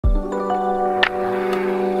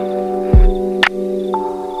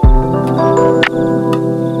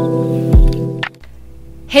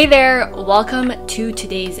Hey there, welcome to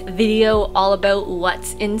today's video all about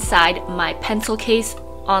what's inside my pencil case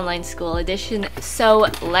online school edition. So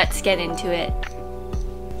let's get into it.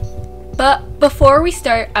 But before we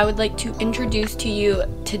start, I would like to introduce to you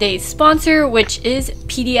today's sponsor, which is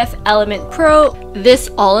PDFelement Pro. This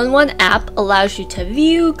all-in-one app allows you to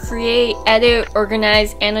view, create, edit,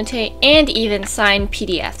 organize, annotate, and even sign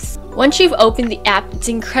PDFs. Once you've opened the app, it's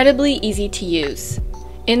incredibly easy to use.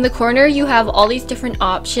 In the corner, you have all these different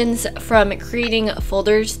options, from creating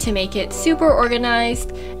folders to make it super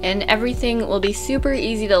organized, and everything will be super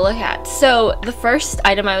easy to look at. So the first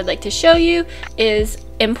item I would like to show you is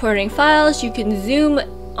importing files. You can zoom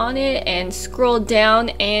on it and scroll down,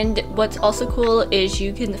 and what's also cool is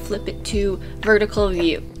you can flip it to vertical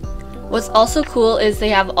view. What's also cool is they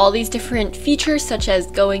have all these different features, such as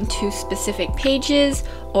going to specific pages,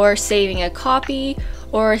 or saving a copy,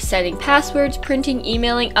 or setting passwords, printing,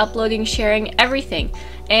 emailing, uploading, sharing, everything.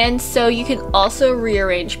 And so you can also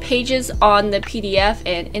rearrange pages on the PDF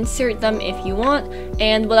and insert them if you want.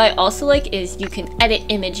 And what I also like is you can edit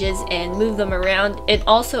images and move them around, and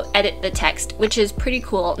also edit the text, which is pretty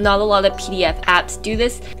cool. Not a lot of PDF apps do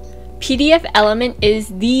this. PDFelement is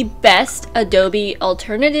the best Adobe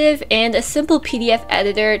alternative and a simple PDF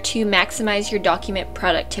editor to maximize your document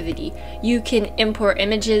productivity. You can import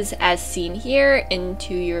images as seen here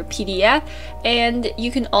into your PDF, and you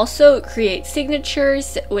can also create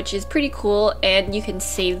signatures, which is pretty cool, and you can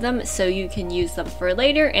save them so you can use them for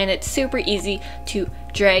later, and it's super easy to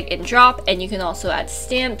drag and drop, and you can also add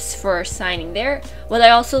stamps for signing there. What I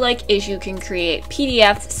also like is you can create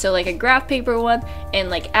PDFs, so like a graph paper one, and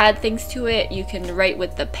like add things to it. You can write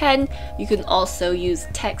with the pen. You can also use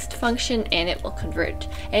text function and it will convert.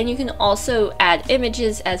 And you can also add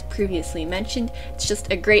images as previously mentioned. It's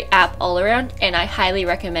just a great app all around, and I highly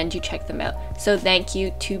recommend you check them out. So thank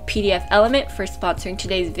you to PDFelement for sponsoring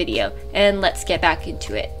today's video, and let's get back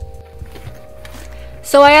into it.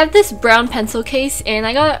 So I have this brown pencil case, and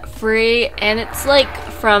I got it free, and it's like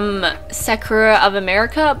from Sakura of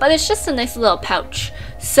America, but it's just a nice little pouch.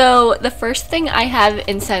 So the first thing I have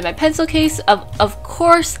inside my pencil case, of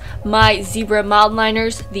course, my zebra mild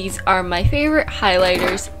liners. These are my favorite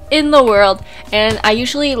highlighters in the world, and I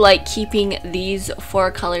usually like keeping these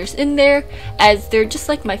 4 colors in there as they're just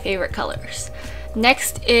like my favorite colors.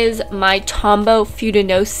 Next is my Tombow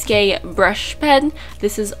Fudenosuke brush pen.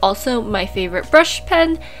 This is also my favorite brush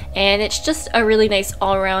pen, and it's just a really nice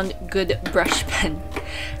all-around good brush pen.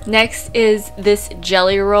 Next is this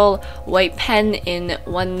Jelly Roll white pen in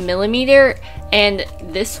 1mm, and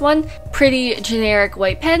this one, pretty generic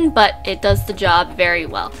white pen, but it does the job very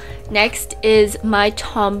well. Next is my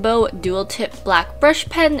Tombow dual tip black brush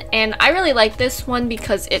pen, and I really like this one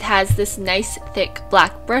because it has this nice thick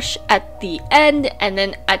black brush at the end, and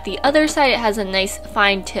then at the other side it has a nice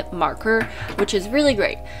fine tip marker, which is really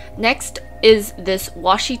great. Next is this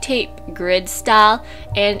washi tape grid style,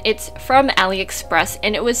 and it's from AliExpress,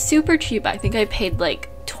 and it was super cheap. I think I paid like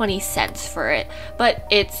 20 cents for it, but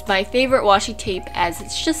it's my favorite washi tape as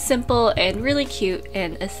it's just simple and really cute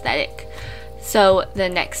and aesthetic. So the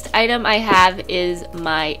next item I have is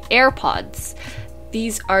my AirPods.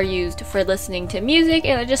 These are used for listening to music,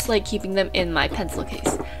 and I just like keeping them in my pencil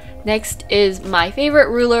case. Next is my favorite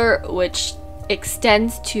ruler, which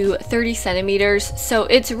extends to 30 centimeters, so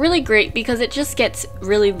it's really great because it just gets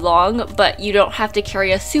really long, but you don't have to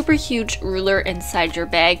carry a super huge ruler inside your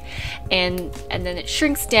bag, and then it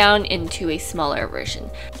shrinks down into a smaller version.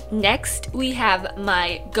 Next, we have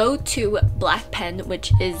my go-to black pen,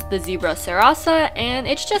 which is the Zebra Sarasa, and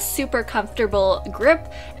it's just super comfortable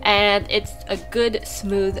grip, and it's a good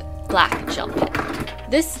smooth black gel pen.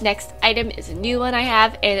 This next item is a new one I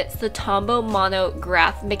have, and it's the Tombow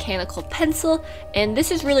Monograph mechanical pencil, and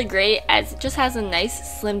this is really great as it just has a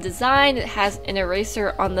nice slim design. It has an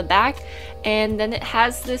eraser on the back, and then it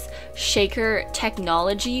has this shaker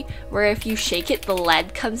technology where if you shake it, the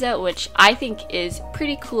lead comes out, which I think is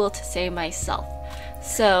pretty cool to say myself.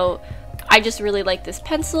 So I just really like this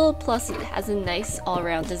pencil, plus it has a nice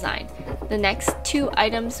all-around design. The next 2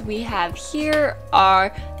 items we have here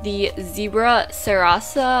are the Zebra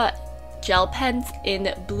Sarasa gel pens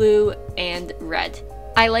in blue and red.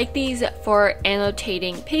 I like these for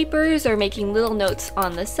annotating papers or making little notes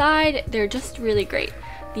on the side. They're just really great.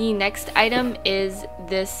 The next item is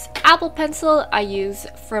this Apple Pencil I use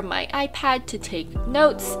for my iPad to take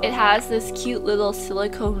notes. It has this cute little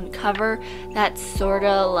silicone cover that's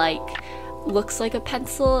sorta like looks like a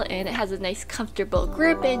pencil, and it has a nice comfortable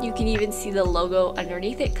grip, and you can even see the logo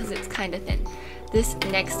underneath it because it's kind of thin. This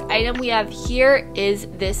next item we have here is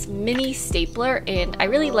this mini stapler, and I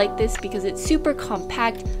really like this because it's super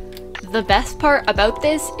compact, the best part about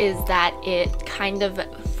this is that it kind of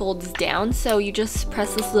folds down, so you just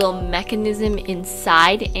press this little mechanism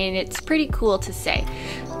inside and it's pretty cool to say.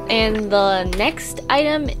 And the next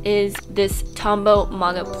item is this Tombow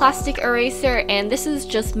monoplastic eraser, and this is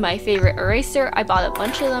just my favorite eraser. I bought a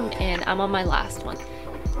bunch of them and I'm on my last one.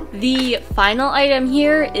 The final item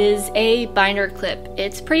here is a binder clip.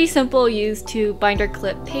 It's pretty simple, used to binder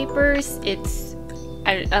clip papers.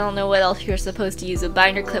 I don't know what else you're supposed to use a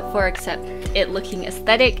binder clip for except it looking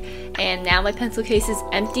aesthetic. And now my pencil case is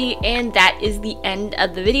empty, and that is the end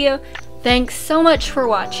of the video. Thanks so much for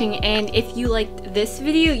watching, and if you liked this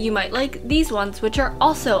video, you might like these ones, which are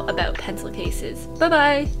also about pencil cases. Bye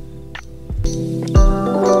bye!